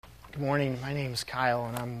Good morning. My name is Kyle,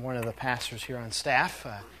 and I'm one of the pastors here on staff.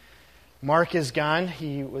 Mark is gone.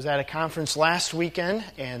 He was at a conference last week,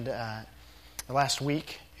 and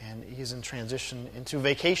he's in transition into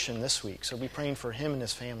vacation this week. So be praying for him and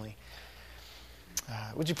his family.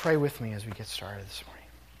 Would you pray with me as we get started this morning?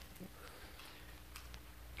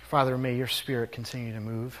 Father, may your Spirit continue to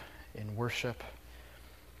move in worship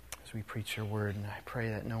as we preach your word, and I pray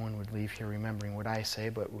that no one would leave here remembering what I say,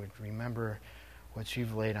 but would remember what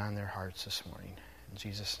you've laid on their hearts this morning. In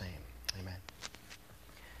Jesus' name, amen.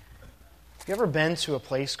 Have you ever been to a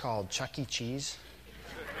place called Chuck E. Cheese?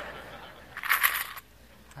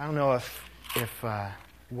 I don't know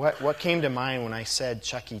what came to mind when I said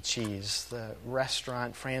Chuck E. Cheese, the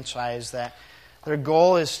restaurant franchise that their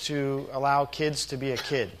goal is to allow kids to be a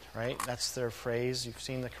kid, right? That's their phrase. You've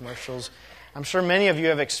seen the commercials. I'm sure many of you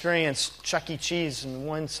have experienced Chuck E. Cheese in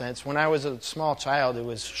one sense. When I was a small child, it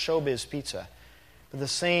was Showbiz Pizza. But the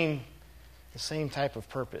same type of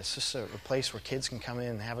purpose. Just a place where kids can come in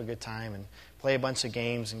and have a good time and play a bunch of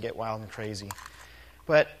games and get wild and crazy.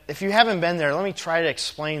 But if you haven't been there, let me try to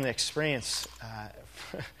explain the experience a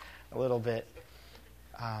little bit.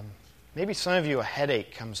 Maybe some of you, a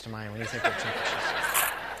headache comes to mind when you think of Chuck E.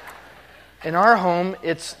 Cheese. In our home,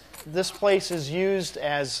 this place is used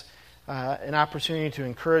as an opportunity to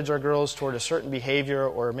encourage our girls toward a certain behavior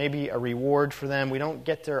or maybe a reward for them. We don't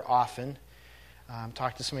get there often.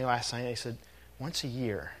 Talked to somebody last night. They said, once a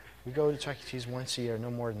year. We go to Chuck E. Cheese once a year,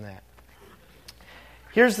 no more than that.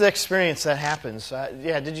 Here's the experience that happens.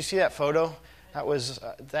 Did you see that photo?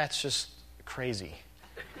 That's just crazy.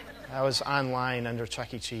 I was online under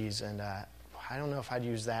Chuck E. Cheese, and I don't know if I'd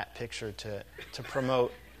use that picture to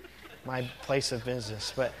promote my place of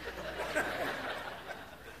business.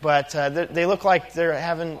 But they look like they're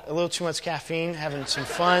having a little too much caffeine, having some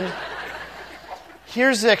fun.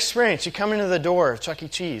 Here's the experience. You come into the door of Chuck E.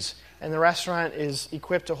 Cheese, and the restaurant is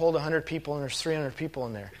equipped to hold 100 people, and there's 300 people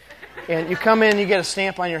in there. And you come in, you get a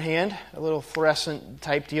stamp on your hand, a little fluorescent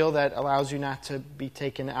type deal that allows you not to be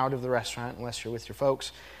taken out of the restaurant unless you're with your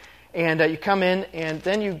folks. And you come in, and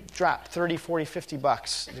then you drop $30, $40,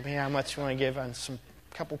 $50, depending on how much you want to give on some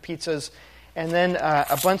couple pizzas. And then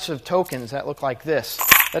a bunch of tokens that look like this.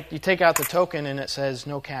 You take out the token, and it says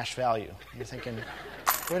no cash value. You're thinking,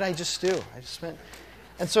 what did I just do? I just spent...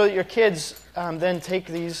 And so your kids then take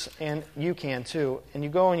these, and you can too, and you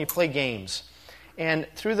go and you play games. And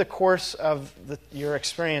through the course of your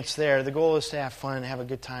experience there, the goal is to have fun, have a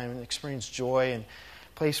good time, and experience joy, and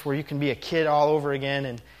a place where you can be a kid all over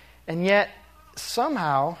again. And yet,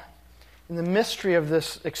 somehow, in the mystery of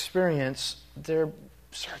this experience, all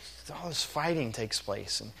this fighting takes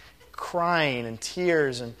place, and crying, and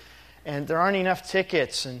tears, and there aren't enough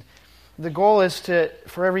tickets, and the goal is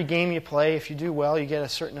for every game you play, if you do well, you get a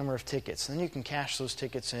certain number of tickets. Then you can cash those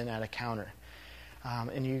tickets in at a counter.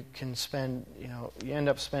 And you can spend, you end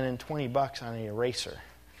up spending $20 on an eraser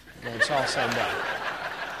when it's all said and done.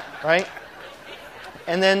 Right?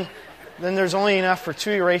 And then there's only enough for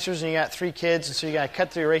 2 erasers, and you got 3 kids, and so you got to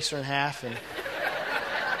cut the eraser in half.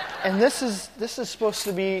 And this is supposed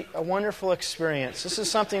to be a wonderful experience. This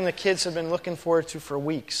is something the kids have been looking forward to for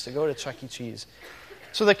weeks, to go to Chuck E. Cheese.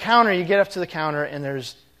 So the counter, you get up to the counter, and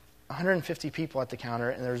there's 150 people at the counter,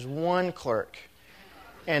 and there's one clerk.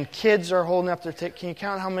 And kids are holding up their ticket. Can you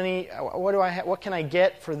count how many? What can I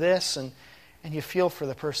get for this? And you feel for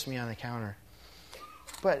the person behind the counter.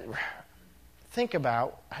 But think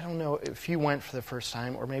about, I don't know if you went for the first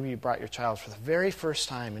time, or maybe you brought your child for the very first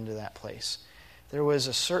time into that place. There was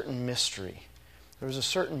a certain mystery. There was a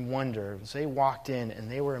certain wonder. As they walked in,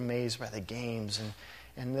 and they were amazed by the games, and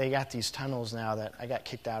they got these tunnels now that I got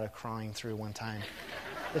kicked out of crawling through one time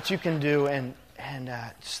that you can do, and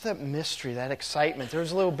just that mystery, that excitement. There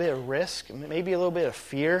was a little bit of risk, maybe a little bit of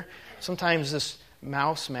fear. Sometimes this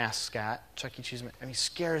mouse mascot, Chuck E. Cheese,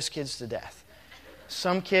 scares kids to death.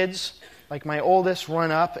 Some kids, like my oldest,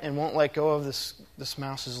 run up and won't let go of this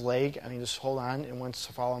mouse's leg. Just hold on and wants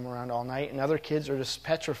to follow him around all night. And other kids are just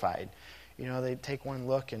petrified. They take one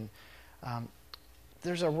look, and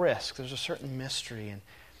there's a risk. There's a certain mystery. And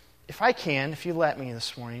if you let me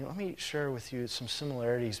this morning, let me share with you some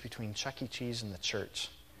similarities between Chuck E. Cheese and the church.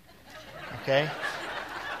 Okay?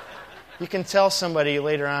 You can tell somebody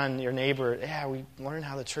later on, your neighbor, we learned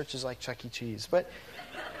how the church is like Chuck E. Cheese. But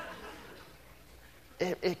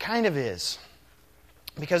it kind of is.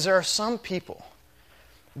 Because there are some people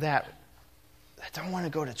that don't want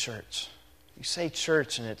to go to church. You say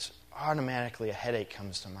church, and it's automatically a headache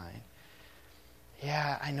comes to mind.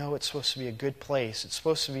 Yeah, I know it's supposed to be a good place. It's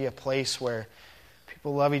supposed to be a place where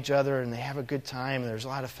people love each other and they have a good time. There's a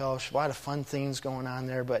lot of fellowship, a lot of fun things going on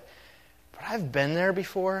there. But I've been there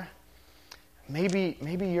before,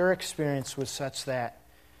 maybe your experience was such that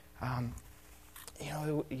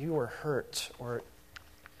you were hurt, or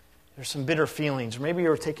there's some bitter feelings, or maybe you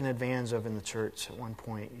were taken advantage of in the church at one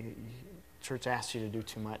point. Church asked you to do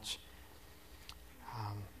too much.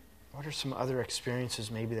 What are some other experiences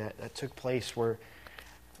maybe that took place where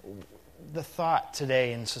the thought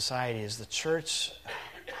today in society is the church,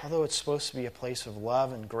 although it's supposed to be a place of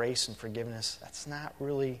love and grace and forgiveness, that's not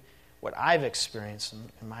really what I've experienced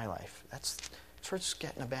in my life. Church is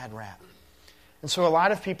getting a bad rap. And so a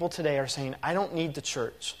lot of people today are saying, I don't need the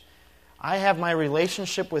church. I have my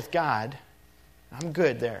relationship with God. I'm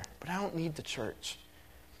good there, but I don't need the church.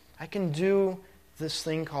 I can do this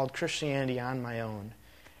thing called Christianity on my own.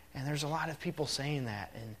 And there's a lot of people saying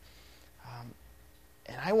that. And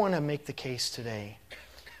I want to make the case today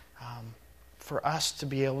for us to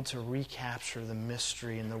be able to recapture the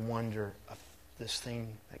mystery and the wonder of this thing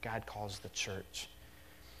that God calls the church.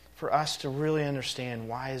 For us to really understand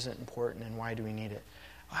why is it important and why do we need it.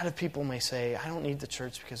 A lot of people may say, I don't need the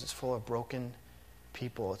church because it's full of broken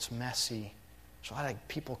people. It's messy. There's a lot of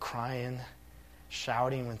people crying,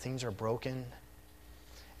 shouting when things are broken.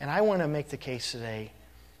 And I want to make the case today,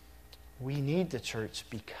 we need the church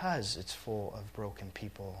because it's full of broken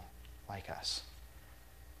people like us.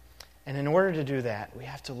 And in order to do that, we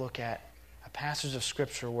have to look at a passage of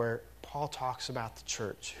Scripture where Paul talks about the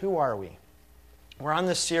church. Who are we? We're on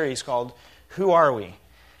this series called Who Are We?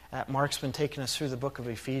 Mark's been taking us through the book of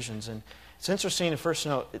Ephesians. And it's interesting to first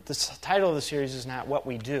note, the title of the series is not what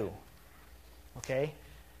we do. Okay?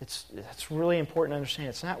 That's really important to understand.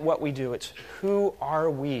 It's not what we do. It's who are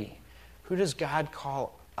we? Who does God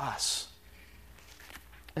call us?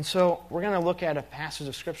 And so we're going to look at a passage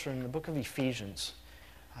of Scripture in the book of Ephesians,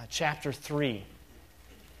 chapter 3.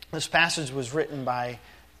 This passage was written by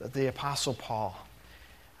the Apostle Paul.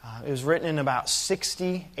 It was written in about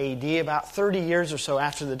 60 A.D., about 30 years or so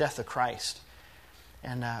after the death of Christ.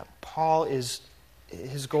 And Paul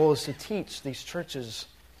his goal is to teach these churches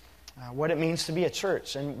what it means to be a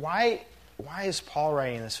church. And why is Paul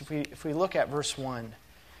writing this? If we look at verse 1,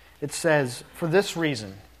 it says, for this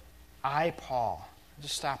reason, I, Paul.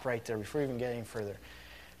 Just stop right there before we even get any further.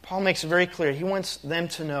 Paul makes it very clear. He wants them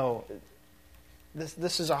to know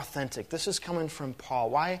this is authentic. This is coming from Paul.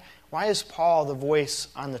 Why is Paul the voice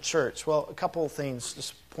on the church? Well, a couple of things just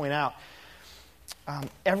to point out.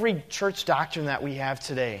 Every church doctrine that we have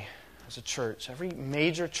today as a church, every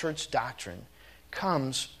major church doctrine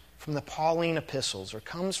comes from the Pauline epistles or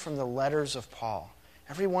comes from the letters of Paul.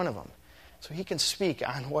 Every one of them. So he can speak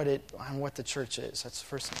on what the church is. That's the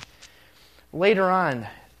first thing. Later on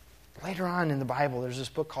in the Bible, there's this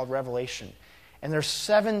book called Revelation. And there's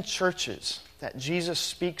 7 churches that Jesus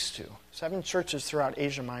speaks to. 7 churches throughout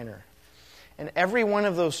Asia Minor. And every one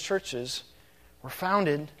of those churches were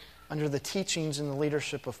founded under the teachings and the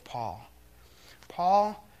leadership of Paul.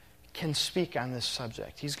 Paul can speak on this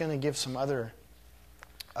subject. He's going to give some other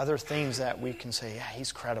things that we can say, yeah,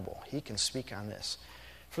 he's credible. He can speak on this.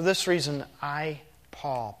 For this reason,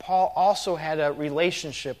 Paul also had a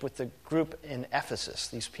relationship with the group in Ephesus,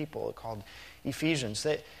 these people called Ephesians.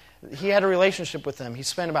 He had a relationship with them. He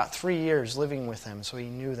spent about 3 years living with them, so he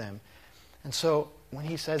knew them. And so when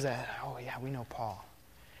he says that, oh yeah, we know Paul.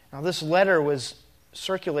 Now this letter was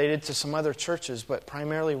circulated to some other churches, but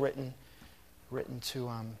primarily written to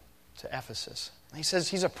Ephesus. And he says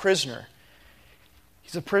he's a prisoner.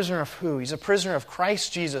 He's a prisoner of who? He's a prisoner of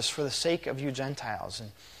Christ Jesus for the sake of you Gentiles.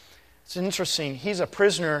 And it's interesting. He's a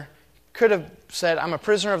prisoner. Could have said, I'm a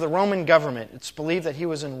prisoner of the Roman government. It's believed that he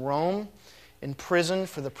was in Rome, in prison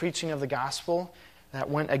for the preaching of the gospel that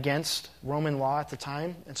went against Roman law at the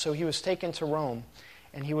time. And so he was taken to Rome,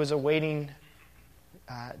 and he was awaiting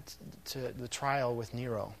to the trial with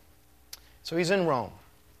Nero. So he's in Rome.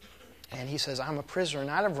 And he says, I'm a prisoner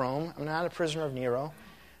not of Rome. I'm not a prisoner of Nero.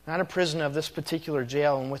 Not a prisoner of this particular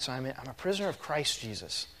jail in which I'm in. I'm a prisoner of Christ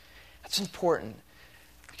Jesus. That's important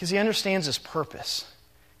because he understands his purpose.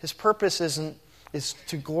 His purpose is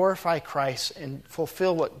to glorify Christ and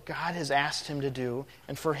fulfill what God has asked him to do,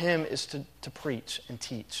 and for him is to preach and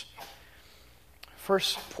teach.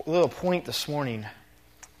 First little point this morning,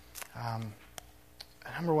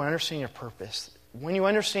 number one, understand your purpose. When you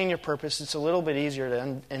understand your purpose, it's a little bit easier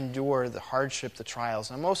to endure the hardship, the trials.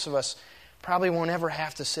 Now, most of us probably won't ever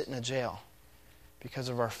have to sit in a jail because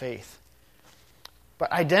of our faith.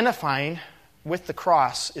 But identifying with the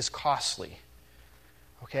cross is costly.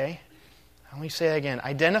 Okay? Let me say that again.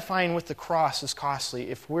 Identifying with the cross is costly.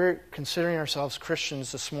 If we're considering ourselves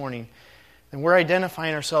Christians this morning, then we're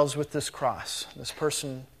identifying ourselves with this cross, this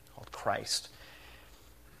person called Christ.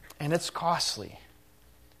 And it's costly.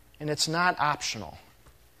 And it's not optional.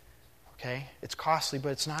 Okay? It's costly, but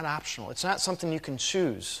it's not optional. It's not something you can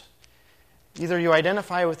choose. Either you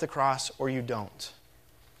identify with the cross or you don't.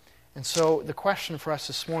 And so the question for us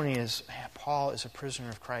this morning is, Paul is a prisoner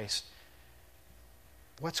of Christ.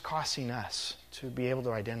 What's costing us to be able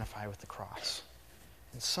to identify with the cross?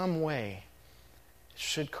 In some way, it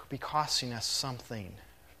should be costing us something.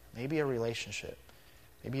 Maybe a relationship,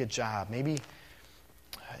 maybe a job, maybe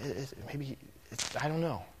I don't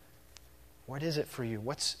know. What is it for you?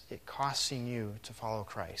 What's it costing you to follow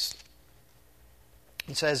Christ?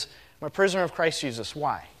 He says, I'm a prisoner of Christ Jesus.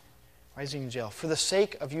 Why? Why is he in jail? For the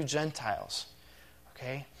sake of you Gentiles.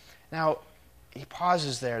 Okay? Now, he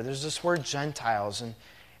pauses there. There's this word Gentiles,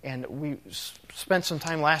 and we spent some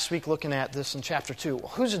time last week looking at this in chapter 2. Well,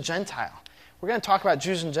 who's a Gentile? We're going to talk about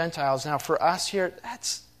Jews and Gentiles. Now, for us here,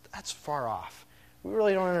 that's far off. We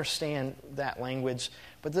really don't understand that language,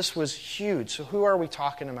 but this was huge. So who are we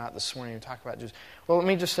talking about this morning? We talk about Jews. Well, let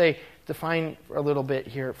me just define a little bit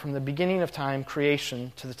here. From the beginning of time,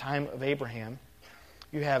 creation, to the time of Abraham,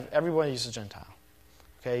 you have everybody's a Gentile.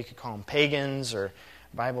 Okay, you could call them pagans, or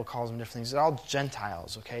the Bible calls them different things. They're all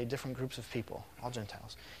Gentiles, okay, different groups of people, all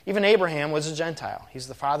Gentiles. Even Abraham was a Gentile. He's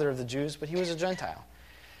the father of the Jews, but he was a Gentile.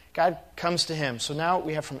 God comes to him. So now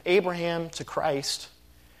we have from Abraham to Christ,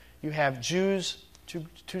 you have Jews, two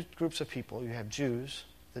groups of people. You have Jews,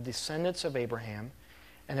 the descendants of Abraham,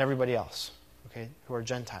 and everybody else, okay, who are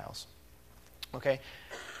Gentiles. Okay,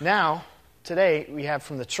 now, today, we have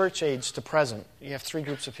from the church age to present, you have three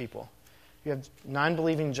groups of people. You have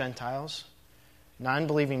non-believing Gentiles,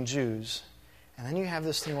 non-believing Jews, and then you have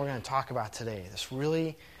this thing we're going to talk about today, this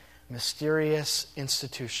really mysterious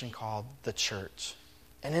institution called the church.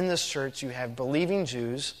 And in this church, you have believing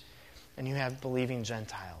Jews and you have believing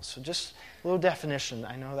Gentiles. So just a little definition.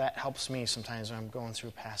 I know that helps me sometimes when I'm going through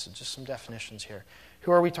a passage. Just some definitions here.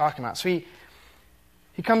 Who are we talking about? So he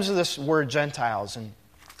comes to this word Gentiles, and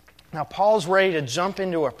now Paul's ready to jump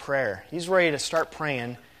into a prayer. He's ready to start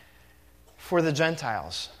praying for the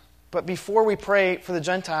Gentiles. But before we pray for the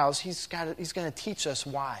Gentiles, he's going to teach us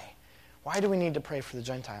why. Why do we need to pray for the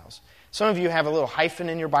Gentiles? Some of you have a little hyphen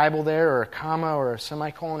in your Bible there, or a comma, or a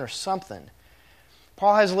semicolon, or something.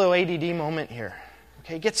 Paul has a little ADD moment here.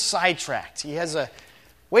 Okay, he gets sidetracked. He has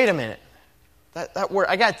wait a minute. That word,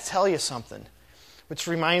 I got to tell you something. Which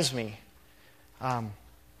reminds me, how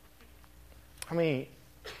many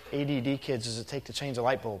ADD kids does it take to change a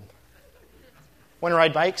light bulb? Want to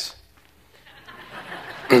ride bikes?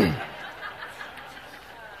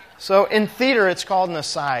 So in theater, it's called an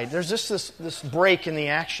aside. There's just this break in the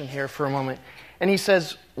action here for a moment. And he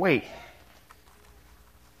says, wait,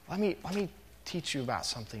 let me teach you about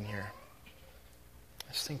something here.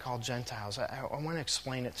 This thing called Gentiles. I want to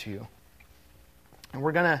explain it to you. And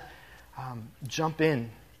we're going to jump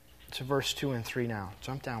in to verse 2 and 3 now.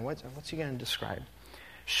 Jump down. What's he going to describe?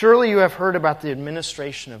 Surely you have heard about the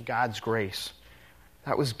administration of God's grace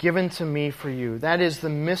that was given to me for you. That is the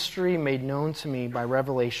mystery made known to me by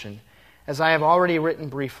revelation, as I have already written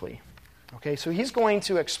briefly. Okay, so he's going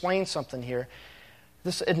to explain something here.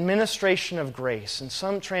 This administration of grace. In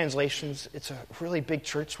some translations, it's a really big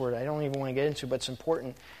church word I don't even want to get into, but it's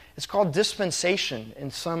important. It's called dispensation in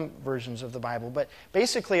some versions of the Bible. But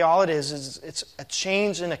basically all it is it's a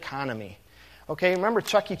change in economy. Okay, remember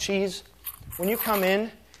Chuck E. Cheese? When you come in,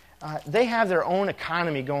 they have their own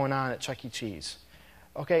economy going on at Chuck E. Cheese.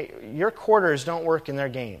 Okay, your quarters don't work in their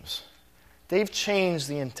games. They've changed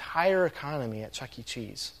the entire economy at Chuck E.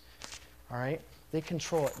 Cheese. All right? They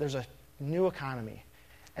control it. There's a new economy.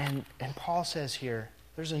 And Paul says here,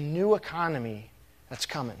 there's a new economy that's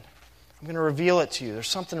coming. I'm going to reveal it to you. There's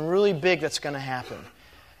something really big that's going to happen.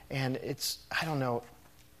 And it's, I don't know,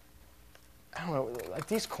 like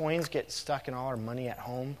these coins get stuck in all our money at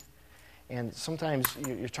home. And sometimes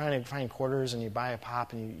you're trying to find quarters and you buy a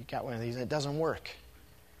pop and you got one of these and it doesn't work.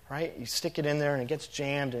 Right? You stick it in there and it gets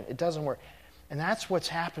jammed and it doesn't work. And that's what's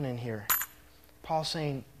happening here. Paul's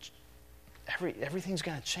saying everything's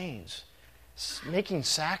going to change. Making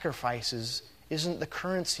sacrifices isn't the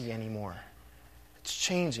currency anymore. It's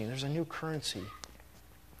changing. There's a new currency.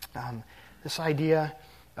 This idea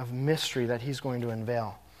of mystery that he's going to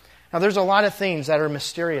unveil. Now, there's a lot of things that are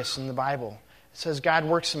mysterious in the Bible. It says God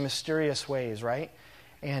works in mysterious ways, right?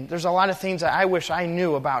 And there's a lot of things that I wish I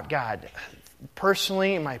knew about God.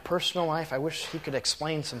 Personally, in my personal life, I wish he could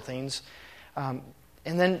explain some things. And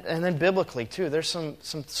then biblically, too. There's some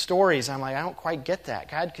stories I'm like, I don't quite get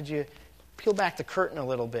that. God, could you peel back the curtain a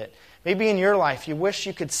little bit? Maybe in your life, you wish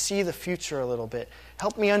you could see the future a little bit.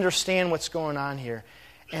 Help me understand what's going on here.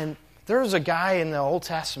 And there was a guy in the Old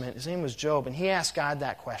Testament, his name was Job, and he asked God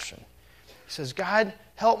that question. He says, God,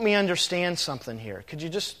 help me understand something here. Could you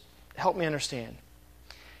just Help me understand.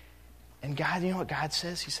 And God, you know what God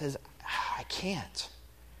says? He says, I can't.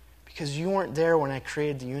 Because you weren't there when I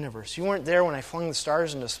created the universe. You weren't there when I flung the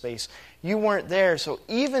stars into space. You weren't there, so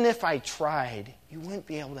even if I tried, you wouldn't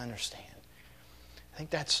be able to understand. I think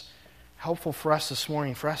that's helpful for us this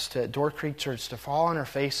morning, for us at Door Creek Church to fall on our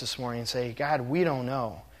face this morning and say, God, we don't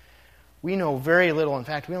know. We know very little. In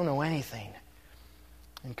fact, we don't know anything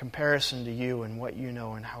in comparison to you and what you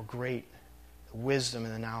know and how great the wisdom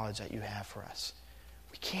and the knowledge that you have for us.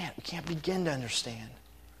 We can't begin to understand.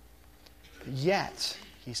 But yet,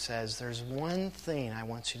 he says, there's one thing I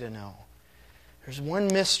want you to know. There's one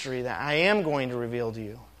mystery that I am going to reveal to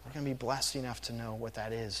you. We're going to be blessed enough to know what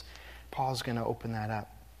that is. Paul's going to open that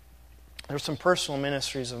up. There's some personal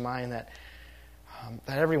ministries of mine that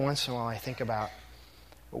every once in a while I think about.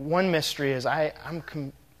 One mystery is I'm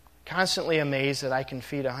constantly amazed that I can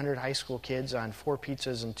feed 100 high school kids on 4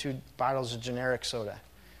 pizzas and 2 bottles of generic soda.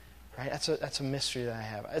 Right? That's a mystery that I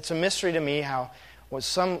have. It's a mystery to me how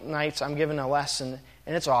some nights I'm given a lesson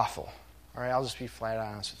and it's awful. All right, I'll just be flat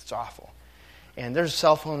out honest. It's awful. And there's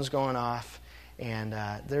cell phones going off, and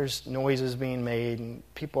there's noises being made, and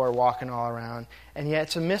people are walking all around. And yet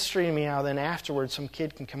it's a mystery to me how then afterwards some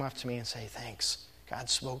kid can come up to me and say, thanks, God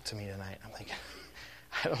spoke to me tonight. I'm like,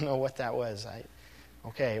 I don't know what that was.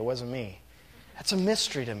 Okay, it wasn't me. That's a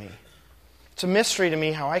mystery to me. It's a mystery to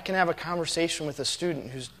me how I can have a conversation with a student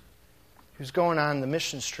who's going on the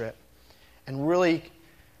mission trip and really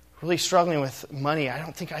struggling with money. I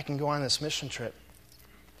don't think I can go on this mission trip.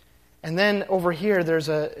 And then over here, there's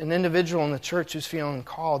an individual in the church who's feeling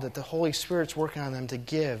called that the Holy Spirit's working on them to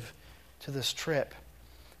give to this trip.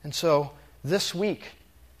 And so this week,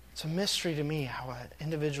 it's a mystery to me how an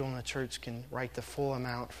individual in the church can write the full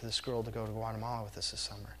amount for this girl to go to Guatemala with us this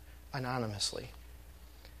summer, anonymously.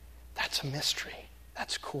 That's a mystery.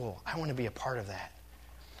 That's cool. I want to be a part of that.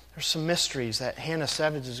 There's some mysteries that Hannah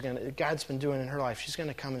Savage God's been doing in her life. She's going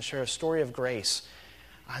to come and share a story of grace.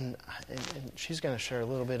 And she's going to share a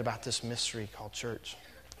little bit about this mystery called church.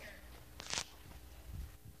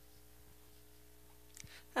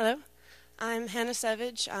 Hello, I'm Hannah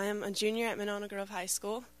Savage. I am a junior at Monona Grove High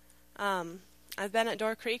School. I've been at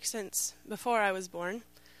Door Creek since before I was born.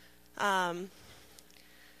 And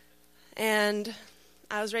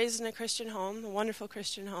I was raised in a Christian home, a wonderful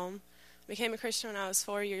Christian home. Became a Christian when I was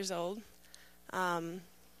 4 years old. I've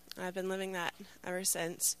been living that ever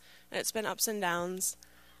since. And it's been ups and downs.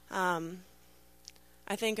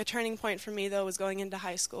 I think a turning point for me, though, was going into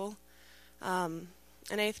high school. In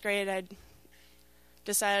 8th grade, I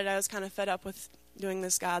decided I was kind of fed up with doing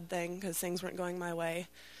this God thing because things weren't going my way.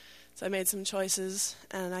 So I made some choices,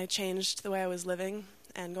 and I changed the way I was living.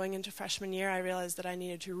 And going into freshman year, I realized that I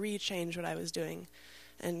needed to re-change what I was doing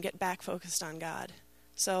and get back focused on God.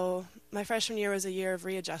 So my freshman year was a year of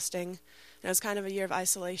readjusting. And it was kind of a year of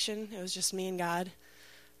isolation. It was just me and God.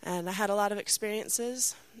 And I had a lot of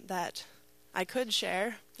experiences that I could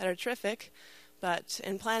share that are terrific, but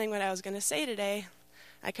in planning what I was going to say today,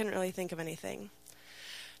 I couldn't really think of anything.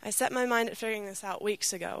 I set my mind at figuring this out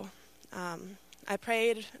weeks ago. I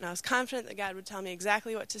prayed, and I was confident that God would tell me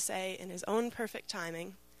exactly what to say in His own perfect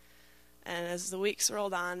timing. And as the weeks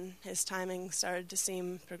rolled on, His timing started to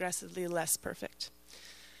seem progressively less perfect.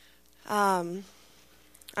 I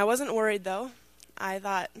wasn't worried, though. I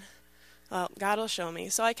thought, well, God will show me.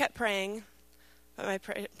 So I kept praying, but my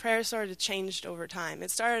prayer sort of changed over time. It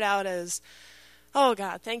started out as, oh,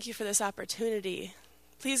 God, thank you for this opportunity.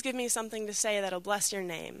 Please give me something to say that'll bless your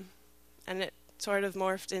name. And it sort of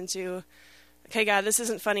morphed into, okay, God, this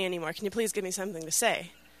isn't funny anymore. Can you please give me something to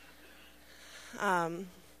say?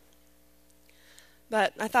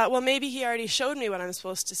 But I thought, well, maybe He already showed me what I'm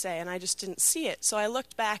supposed to say, and I just didn't see it. So I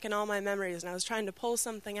looked back in all my memories, and I was trying to pull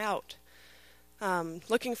something out.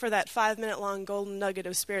 Looking for that 5-minute-long golden nugget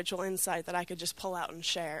of spiritual insight that I could just pull out and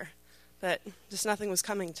share. But just nothing was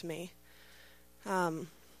coming to me. Well,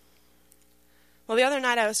 the other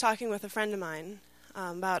night I was talking with a friend of mine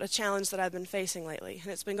about a challenge that I've been facing lately,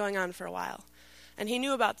 and it's been going on for a while. And he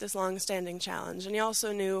knew about this long-standing challenge, and he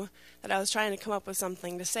also knew that I was trying to come up with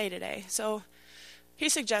something to say today. So he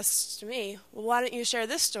suggests to me, well, why don't you share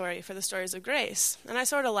this story for the stories of grace? And I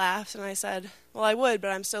sort of laughed, and I said, well, I would, but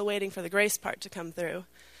I'm still waiting for the grace part to come through.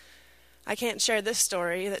 I can't share this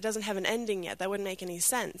story that doesn't have an ending yet. That wouldn't make any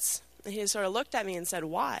sense. And he sort of looked at me and said,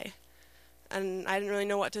 why? And I didn't really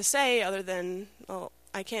know what to say other than, well,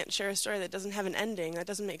 I can't share a story that doesn't have an ending. That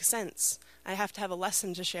doesn't make sense. I have to have a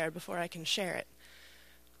lesson to share before I can share it.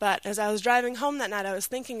 But as I was driving home that night, I was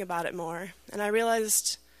thinking about it more, and I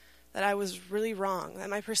realized that I was really wrong, that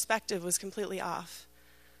my perspective was completely off.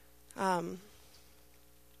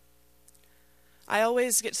 I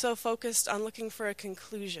always get so focused on looking for a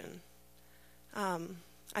conclusion.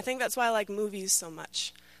 I think that's why I like movies so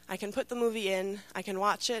much. I can put the movie in, I can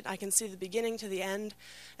watch it, I can see the beginning to the end,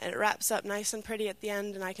 and it wraps up nice and pretty at the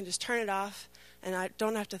end, and I can just turn it off, and I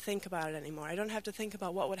don't have to think about it anymore. I don't have to think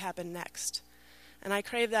about what would happen next. And I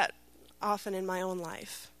crave that often in my own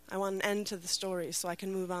life. I want an end to the story so I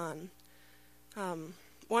can move on.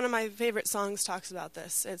 One of my favorite songs talks about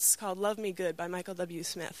this. It's called Love Me Good by Michael W.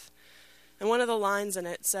 Smith. And one of the lines in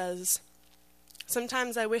it says,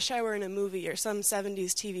 "Sometimes I wish I were in a movie or some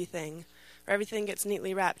 70s TV thing, where everything gets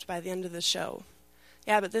neatly wrapped by the end of the show.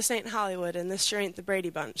 Yeah, but this ain't Hollywood, and this sure ain't the Brady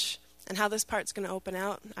Bunch. And how this part's going to open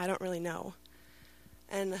out, I don't really know."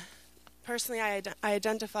 And personally, I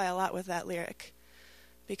identify a lot with that lyric,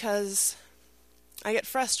 because I get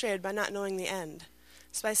frustrated by not knowing the end.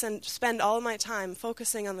 So I spend all of my time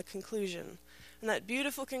focusing on the conclusion, and that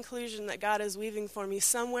beautiful conclusion that God is weaving for me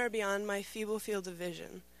somewhere beyond my feeble field of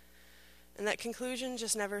vision. And that conclusion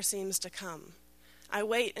just never seems to come. I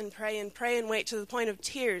wait and pray and pray and wait to the point of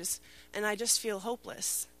tears, and I just feel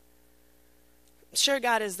hopeless. Sure,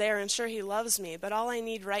 God is there, and sure, He loves me, but all I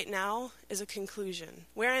need right now is a conclusion.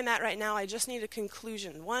 Where I'm at right now, I just need a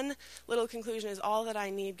conclusion. One little conclusion is all that I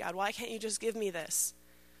need, God. Why can't you just give me this?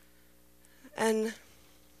 And,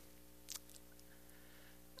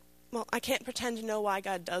 well, I can't pretend to know why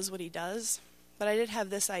God does what He does, but I did have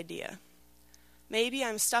this idea. Maybe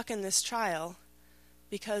I'm stuck in this trial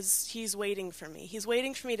because He's waiting for me. He's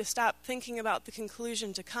waiting for me to stop thinking about the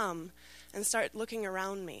conclusion to come and start looking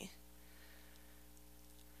around me.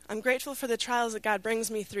 I'm grateful for the trials that God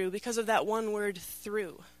brings me through because of that one word,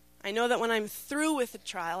 through. I know that when I'm through with the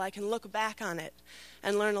trial, I can look back on it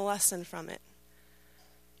and learn a lesson from it.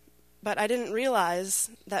 But I didn't realize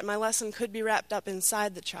that my lesson could be wrapped up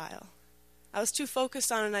inside the trial. I was too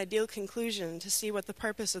focused on an ideal conclusion to see what the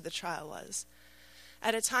purpose of the trial was.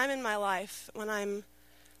 At a time in my life when I'm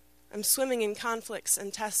swimming in conflicts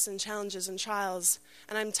and tests and challenges and trials,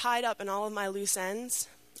 and I'm tied up in all of my loose ends,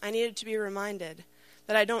 I needed to be reminded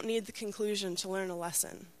that I don't need the conclusion to learn a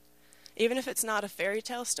lesson. Even if it's not a fairy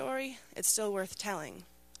tale story, it's still worth telling.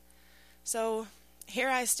 So here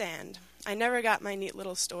I stand. I never got my neat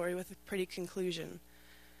little story with a pretty conclusion.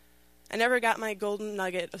 I never got my golden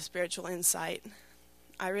nugget of spiritual insight.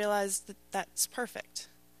 I realized that that's perfect.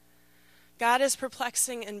 God is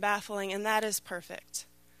perplexing and baffling, and that is perfect.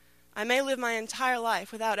 I may live my entire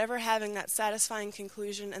life without ever having that satisfying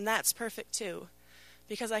conclusion, and that's perfect too,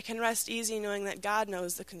 because I can rest easy knowing that God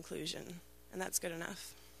knows the conclusion, and that's good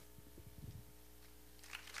enough.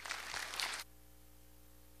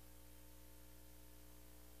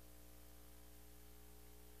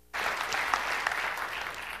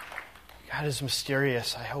 God is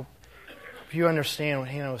mysterious. I hope you understand what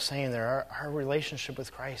Hannah was saying there. Our relationship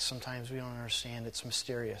with Christ, sometimes we don't understand. It's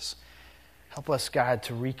mysterious. Help us, God,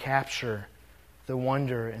 to recapture the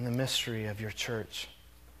wonder and the mystery of your church.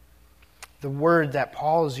 The word that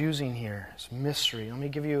Paul is using here is mystery. Let me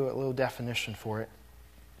give you a little definition for it.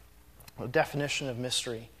 The definition of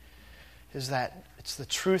mystery is that it's the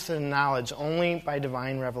truth and knowledge only by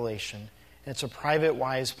divine revelation. And it's a private,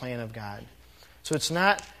 wise plan of God. So it's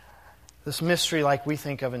not this mystery like we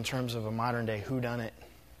think of in terms of a modern day whodunit,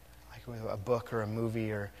 like with a book or a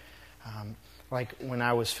movie, or like when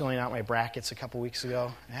I was filling out my brackets a couple weeks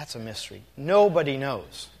ago. That's a mystery. Nobody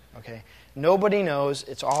knows, okay? Nobody knows.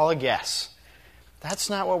 It's all a guess. That's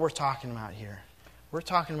not what we're talking about here. We're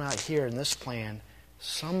talking about here in this plan,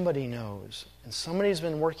 somebody knows. And somebody's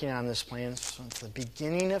been working on this plan since the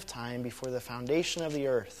beginning of time, before the foundation of the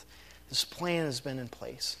earth. This plan has been in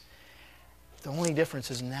place. The only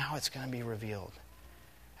difference is now it's going to be revealed.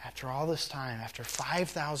 After all this time, after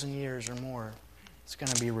 5,000 years or more, it's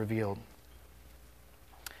going to be revealed.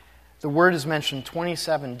 The word is mentioned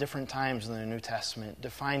 27 different times in the New Testament,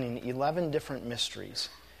 defining 11 different mysteries.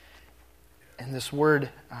 And this word,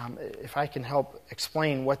 if I can help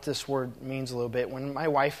explain what this word means a little bit, when my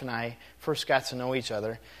wife and I first got to know each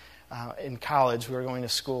other in college, we were going to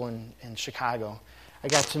school in Chicago. I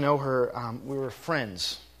got to know her, we were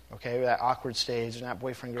friends, okay, that awkward stage, not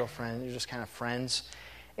boyfriend, girlfriend, you're just kind of friends.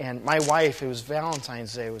 And my wife, it was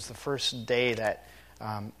Valentine's Day, it was the first day that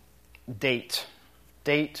Date,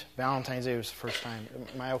 Valentine's Day was the first time.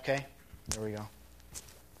 Am I okay? There we go.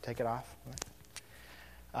 Take it off.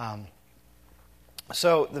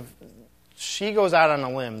 She goes out on a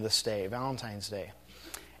limb this day, Valentine's Day.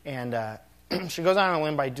 And she goes out on a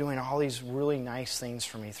limb by doing all these really nice things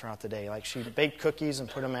for me throughout the day. Like she baked cookies and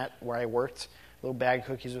put them at where I worked, little bag of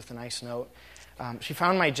cookies with a nice note. She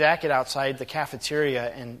found my jacket outside the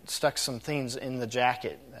cafeteria and stuck some things in the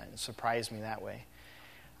jacket. That surprised me that way.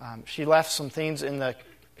 She left some things in the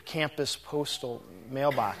campus post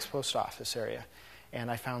office area, and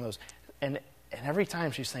I found those. And every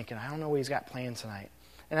time she's thinking, I don't know what he's got planned tonight.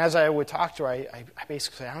 And as I would talk to her, I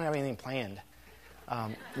basically say, I don't have anything planned.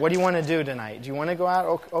 What do you want to do tonight? Do you want to go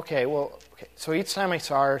out? Okay. So each time I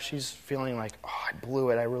saw her, she's feeling like, oh, I blew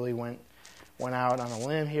it. I really went out on a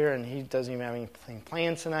limb here, and he doesn't even have anything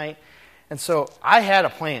planned tonight. And so I had a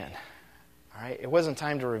plan. All right. It wasn't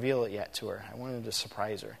time to reveal it yet to her. I wanted to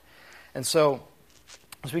surprise her. And so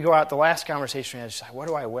as we go out, the last conversation we had, she's like, what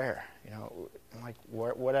do I wear? I'm like,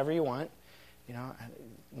 whatever you want.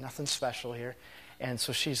 Nothing special here. And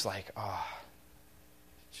so she's like, oh,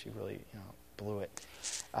 she really, blew it.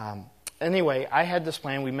 Anyway, I had this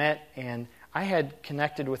plan. We met, and I had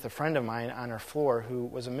connected with a friend of mine on our floor who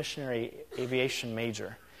was a missionary aviation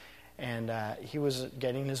major. And he was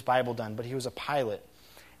getting his Bible done, but he was a pilot.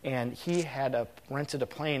 And he had rented a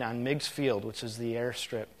plane on Meigs Field, which is the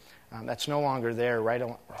airstrip. That's no longer there, right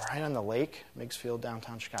on the lake, Meigs Field,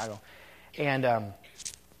 downtown Chicago. And there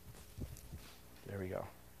we go.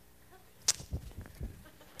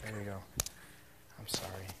 There we go. I'm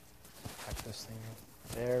sorry. Tuck this thing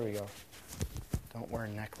in. There we go. Don't wear a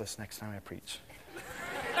necklace next time I preach.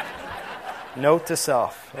 Note to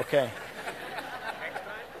self. Okay.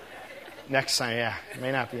 Next time, yeah. It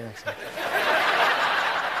may not be next time.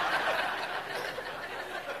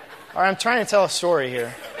 All right, I'm trying to tell a story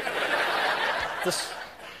here.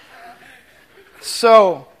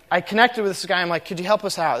 So I connected with this guy. I'm like, could you help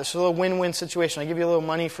us out? This is a little win-win situation. I give you a little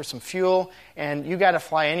money for some fuel, and you got to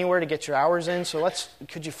fly anywhere to get your hours in. So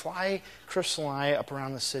could you fly Crystal and I up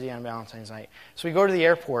around the city on Valentine's night? So we go to the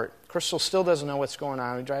airport. Crystal still doesn't know what's going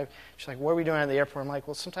on. We drive. She's like, what are we doing at the airport? I'm like,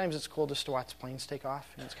 well, sometimes it's cool just to watch planes take off.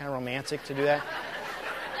 It's kind of romantic to do that.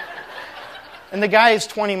 And the guy is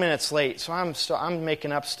 20 minutes late, so I'm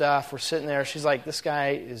making up stuff. We're sitting there. She's like, this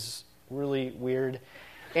guy is really weird.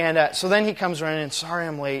 And so then he comes running in, sorry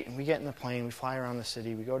I'm late, and we get in the plane, we fly around the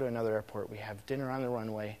city, we go to another airport, we have dinner on the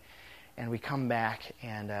runway, and we come back,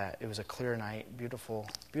 and it was a clear night, beautiful,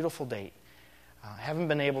 beautiful date. Haven't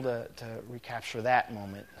been able to recapture that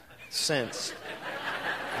moment since.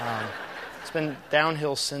 It's been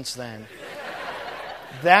downhill since then.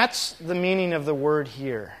 That's the meaning of the word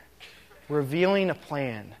here. Revealing a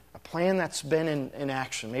plan that's been in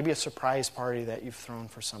action, maybe a surprise party that you've thrown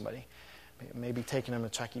for somebody. Maybe taking them to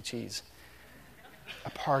Chuck E. Cheese. A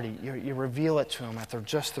party. You reveal it to them at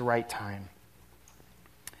just the right time.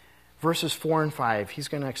 Verses 4 and 5, he's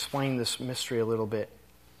going to explain this mystery a little bit.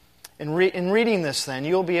 In reading this, then,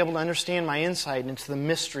 you'll be able to understand my insight into the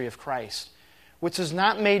mystery of Christ, which is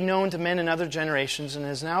not made known to men in other generations and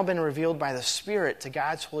has now been revealed by the Spirit to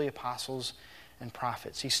God's holy apostles and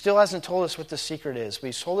prophets. He still hasn't told us what the secret is, but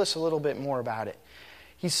he's told us a little bit more about it.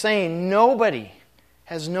 He's saying nobody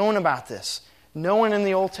has known about this. No one in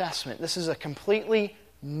the Old Testament. This is a completely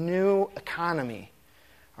new economy.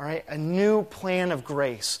 All right? A new plan of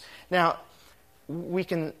grace. Now, we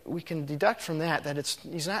can deduct from that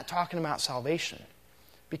he's not talking about salvation.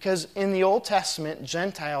 Because in the Old Testament,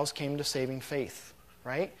 Gentiles came to saving faith.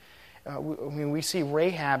 Right? We see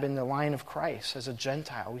Rahab in the line of Christ as a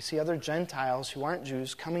Gentile. We see other Gentiles who aren't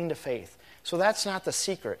Jews coming to faith. So that's not the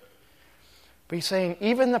secret. But he's saying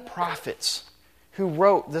even the prophets who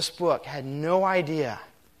wrote this book had no idea,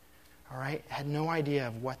 all right, had no idea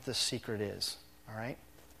of what the secret is, all right?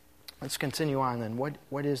 Let's continue on then.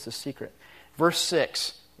 What is the secret? Verse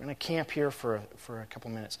 6, we're going to camp here for a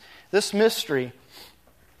couple minutes. This mystery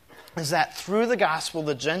is that through the gospel,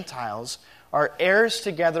 the Gentiles are heirs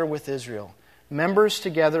together with Israel, members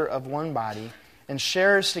together of one body, and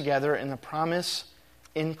sharers together in the promise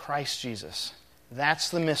in Christ Jesus. That's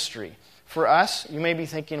the mystery. For us, you may be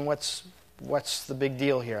thinking, what's the big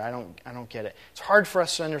deal here? I don't get it. It's hard for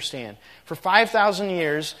us to understand. For 5,000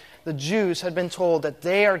 years, the Jews had been told that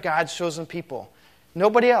they are God's chosen people.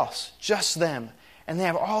 Nobody else, just them. And they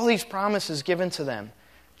have all these promises given to them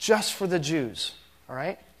just for the Jews. All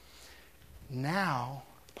right? Now,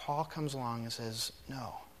 Paul comes along and says,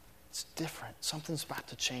 no, it's different. Something's about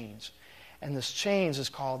to change. And this change is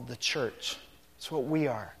called the church. It's what we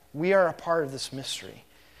are. We are a part of this mystery.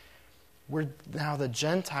 We're now the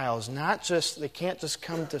Gentiles, they can't just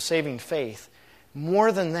come to saving faith.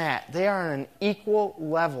 More than that, they are on an equal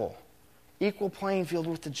level, equal playing field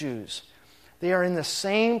with the Jews. They are in the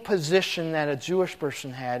same position that a Jewish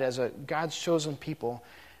person had as a God's chosen people,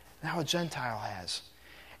 now a Gentile has.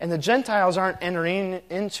 And the Gentiles aren't entering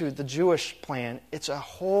into the Jewish plan. It's a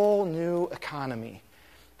whole new economy.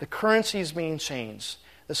 The currency is being changed.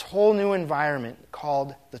 This whole new environment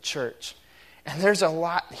called the church. And there's a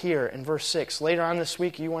lot here in verse 6. Later on this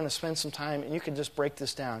week, you want to spend some time, and you can just break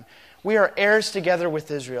this down. We are heirs together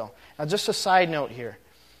with Israel. Now, just a side note here.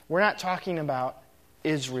 We're not talking about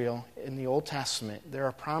Israel in the Old Testament. There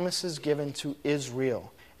are promises given to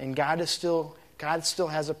Israel. And God still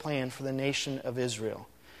has a plan for the nation of Israel.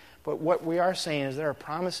 But what we are saying is there are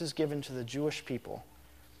promises given to the Jewish people.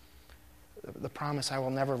 The promise, I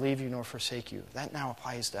will never leave you nor forsake you. That now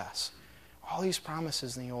applies to us. All these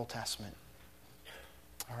promises in the Old Testament.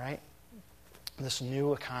 All right? This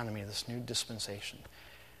new economy, this new dispensation.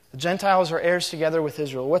 The Gentiles are heirs together with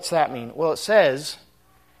Israel. What's that mean? Well, it says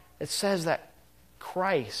that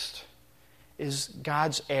Christ is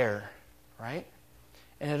God's heir, right?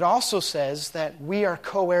 And it also says that we are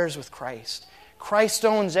co-heirs with Christ. Christ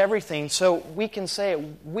owns everything, so we can say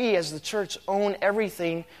we as the church own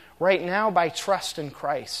everything right now by trust in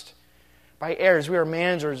Christ. By heirs, we are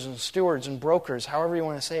managers and stewards and brokers, however you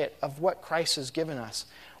want to say it, of what Christ has given us.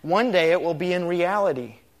 One day it will be in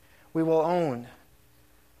reality. We will own,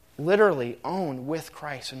 literally own with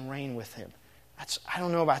Christ and reign with Him. I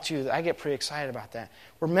don't know about you, I get pretty excited about that.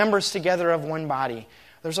 We're members together of one body.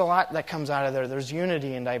 There's a lot that comes out of there. There's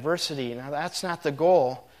unity and diversity. Now that's not the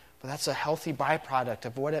goal, but that's a healthy byproduct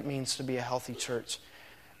of what it means to be a healthy church.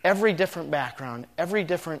 Every different background, every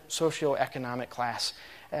different socioeconomic class,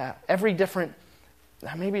 every different,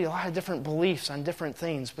 maybe a lot of different beliefs on different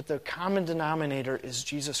things, but the common denominator is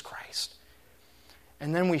Jesus Christ.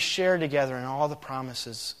 And then we share together in all the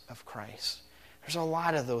promises of Christ. There's a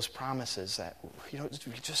lot of those promises that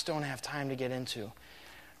we just don't have time to get into.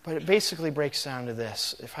 But it basically breaks down to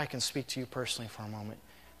this, if I can speak to you personally for a moment.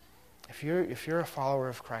 If you're a follower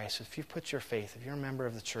of Christ, if you've put your faith, if you're a member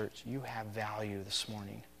of the church, you have value this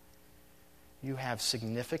morning. You have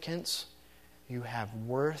significance, you have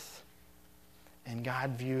worth, and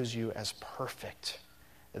God views you as perfect.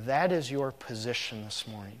 That is your position this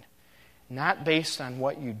morning. Not based on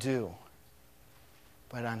what you do,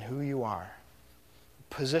 but on who you are.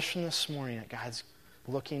 The position this morning that God's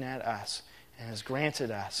looking at us and has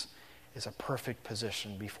granted us is a perfect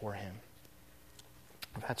position before Him.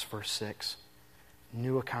 That's verse 6.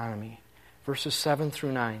 New economy. Verses 7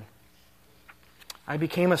 through 9. I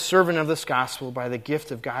became a servant of this gospel by the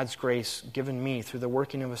gift of God's grace given me through the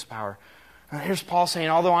working of His power. Now here's Paul saying,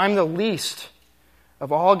 although I'm the least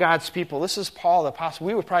of all God's people, this is Paul the apostle.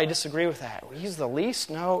 We would probably disagree with that. He's the least?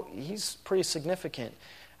 No, he's pretty significant.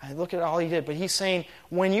 I look at all he did. But he's saying,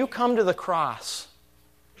 when you come to the cross,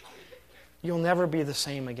 you'll never be the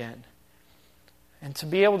same again. And to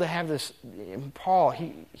be able to have this, Paul,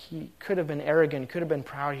 he could have been arrogant, could have been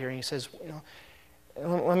proud here. And he says,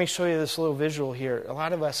 let me show you this little visual here. A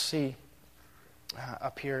lot of us see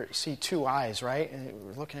up here, see two eyes, right? And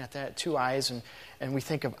we're looking at that, two eyes, and we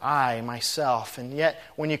think of I, myself. And yet,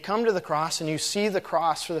 when you come to the cross and you see the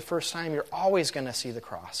cross for the first time, you're always going to see the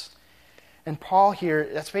cross. And Paul here,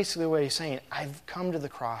 that's basically what he's saying. I've come to the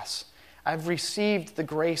cross. I've received the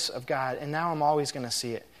grace of God, and now I'm always going to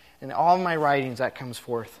see it. In all of my writings, that comes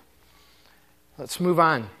forth. Let's move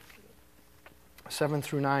on. 7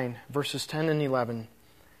 through 9, verses 10 and 11.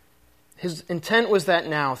 His intent was that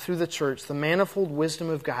now, through the church, the manifold wisdom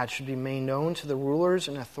of God should be made known to the rulers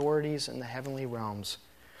and authorities in the heavenly realms,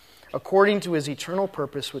 according to His eternal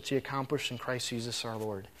purpose, which He accomplished in Christ Jesus our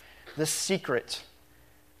Lord. This secret,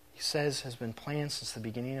 he says, has been planned since the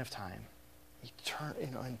beginning of time.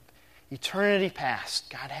 In eternity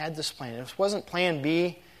past, God had this plan. This wasn't plan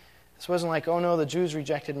B. This wasn't like, oh no, the Jews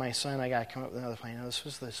rejected my son, I got to come up with another plan. No,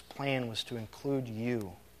 this plan was to include you.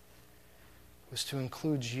 It was to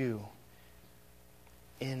include you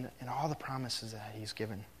in all the promises that He's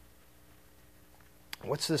given.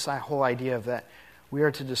 What's this whole idea of that we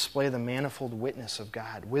are to display the manifold witness of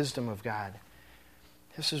God, wisdom of God?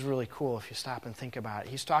 This is really cool if you stop and think about it.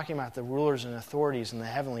 He's talking about the rulers and authorities in the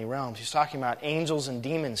heavenly realms. He's talking about angels and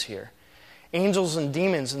demons here. Angels and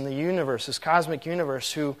demons in the universe, this cosmic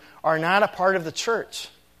universe, who are not a part of the church.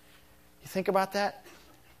 You think about that?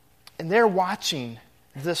 And they're watching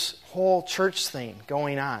this whole church thing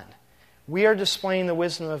going on. We are displaying the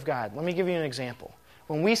wisdom of God. Let me give you an example.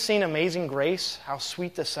 When we sing Amazing Grace, how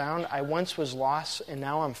sweet the sound, I once was lost and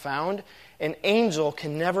now I'm found, an angel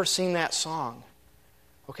can never sing that song.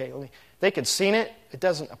 Okay, they could sing it, it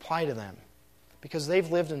doesn't apply to them because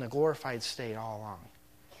they've lived in a glorified state all along.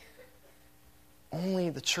 Only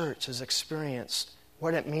the church has experienced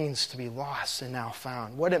what it means to be lost and now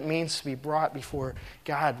found, what it means to be brought before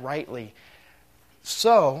God rightly.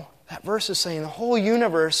 So, that verse is saying the whole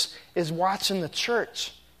universe is watching the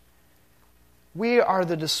church. We are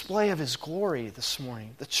the display of His glory this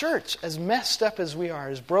morning. The church, as messed up as we are,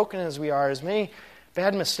 as broken as we are, as many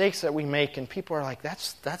bad mistakes that we make, and people are like,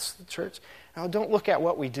 that's the church. Now, don't look at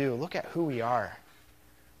what we do. Look at who we are.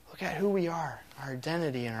 Look at who we are, our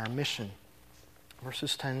identity and our mission.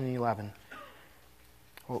 Verses 10 and 11.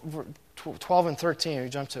 Well, 12 and 13, we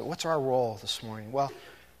jump to, what's our role this morning? Well,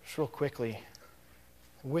 just real quickly,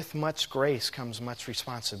 with much grace comes much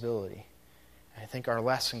responsibility. And I think our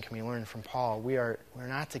lesson can be learned from Paul. We're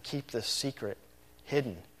not to keep this secret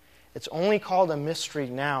hidden. It's only called a mystery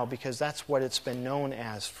now because that's what it's been known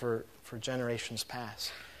as for generations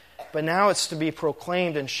past. But now it's to be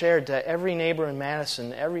proclaimed and shared to every neighbor in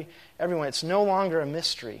Madison, everyone. It's no longer a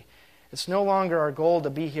mystery. It's no longer our goal to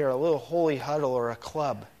be here, a little holy huddle or a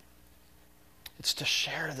club. It's to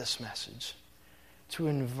share this message, to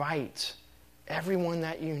invite everyone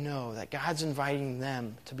that you know, that God's inviting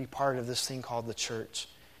them to be part of this thing called the church.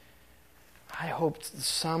 I hope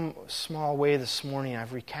some small way this morning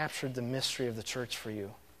I've recaptured the mystery of the church for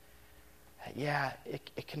you. Yeah,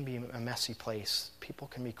 it can be a messy place. People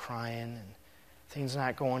can be crying and things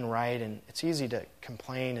not going right, and it's easy to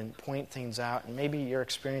complain and point things out, and maybe your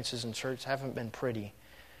experiences in church haven't been pretty.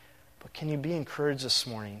 But can you be encouraged this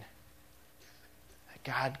morning that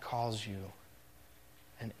God calls you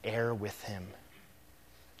an heir with Him?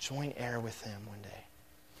 Joint heir with Him one day.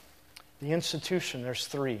 The institution, there's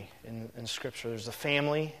three in Scripture. There's the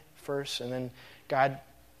family first, and then God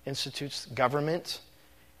institutes government,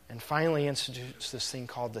 and finally institutes this thing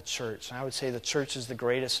called the church. And I would say the church is the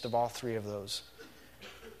greatest of all three of those.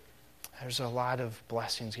 There's a lot of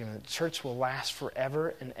blessings given. The church will last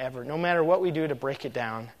forever and ever. No matter what we do to break it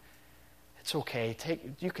down, it's okay.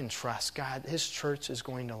 You can trust God. His church is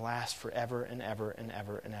going to last forever and ever and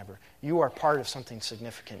ever and ever. You are part of something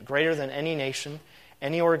significant, greater than any nation,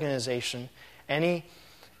 any organization, any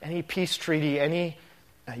peace treaty, any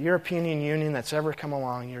European Union that's ever come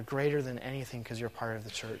along. You're greater than anything because you're part of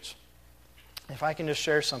the church. If I can just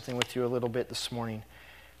share something with you a little bit this morning,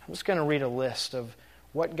 I'm just going to read a list of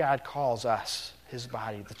what God calls us, His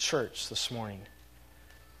body, the church, this morning.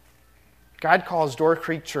 God calls Door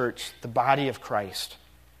Creek Church the body of Christ.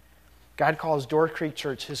 God calls Door Creek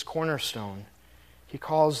Church His cornerstone. He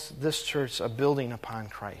calls this church a building upon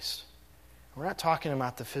Christ. We're not talking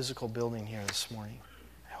about the physical building here this morning.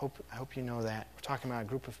 I hope you know that. We're talking about a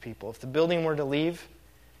group of people. If the building were to leave,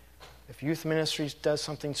 if Youth Ministries does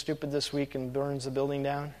something stupid this week and burns the building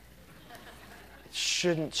down, it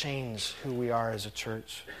shouldn't change who we are as a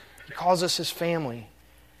church. He calls us His family,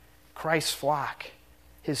 Christ's flock,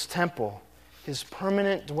 His temple, His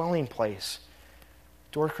permanent dwelling place.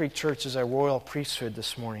 Door Creek Church is a royal priesthood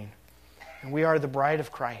this morning, and we are the bride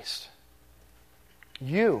of Christ.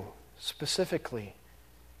 You, specifically,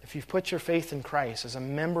 if you've put your faith in Christ as a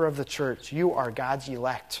member of the church, you are God's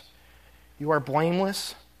elect. You are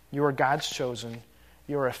blameless. You are God's chosen.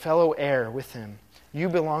 You are a fellow heir with Him. You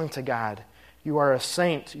belong to God. You are a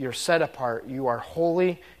saint. You're set apart. You are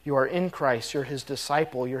holy. You are in Christ. You're His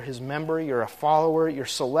disciple. You're His member. You're a follower. You're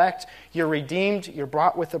select. You're redeemed. You're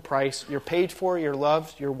bought with a price. You're paid for. You're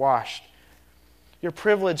loved. You're washed. You're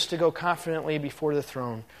privileged to go confidently before the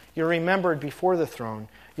throne. You're remembered before the throne.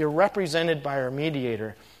 You're represented by our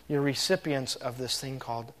mediator. You're recipients of this thing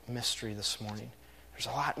called mystery this morning. There's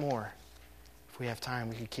a lot more. If we have time,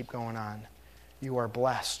 we could keep going on. You are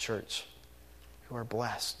blessed, church. You are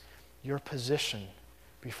blessed. Your position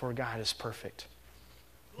before God is perfect.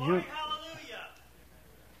 Glory, hallelujah.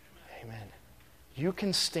 Amen. You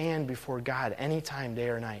can stand before God anytime, day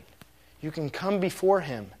or night. You can come before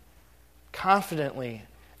Him confidently,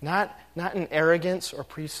 not in arrogance or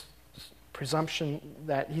presumption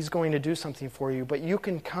that He's going to do something for you, but you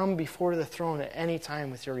can come before the throne at any time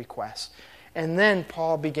with your request. And then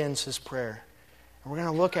Paul begins his prayer. And we're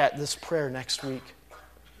going to look at this prayer next week.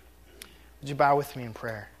 Would you bow with me in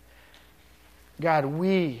prayer? God,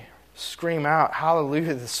 we scream out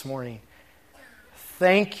hallelujah this morning.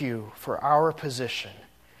 Thank You for our position,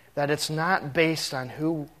 that it's not based on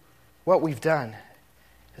what we've done.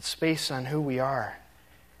 It's based on who we are.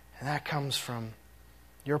 And that comes from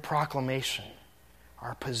Your proclamation,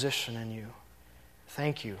 our position in You.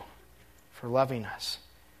 Thank You for loving us.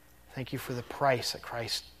 Thank You for the price that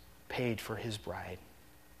Christ paid for His bride.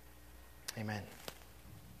 Amen.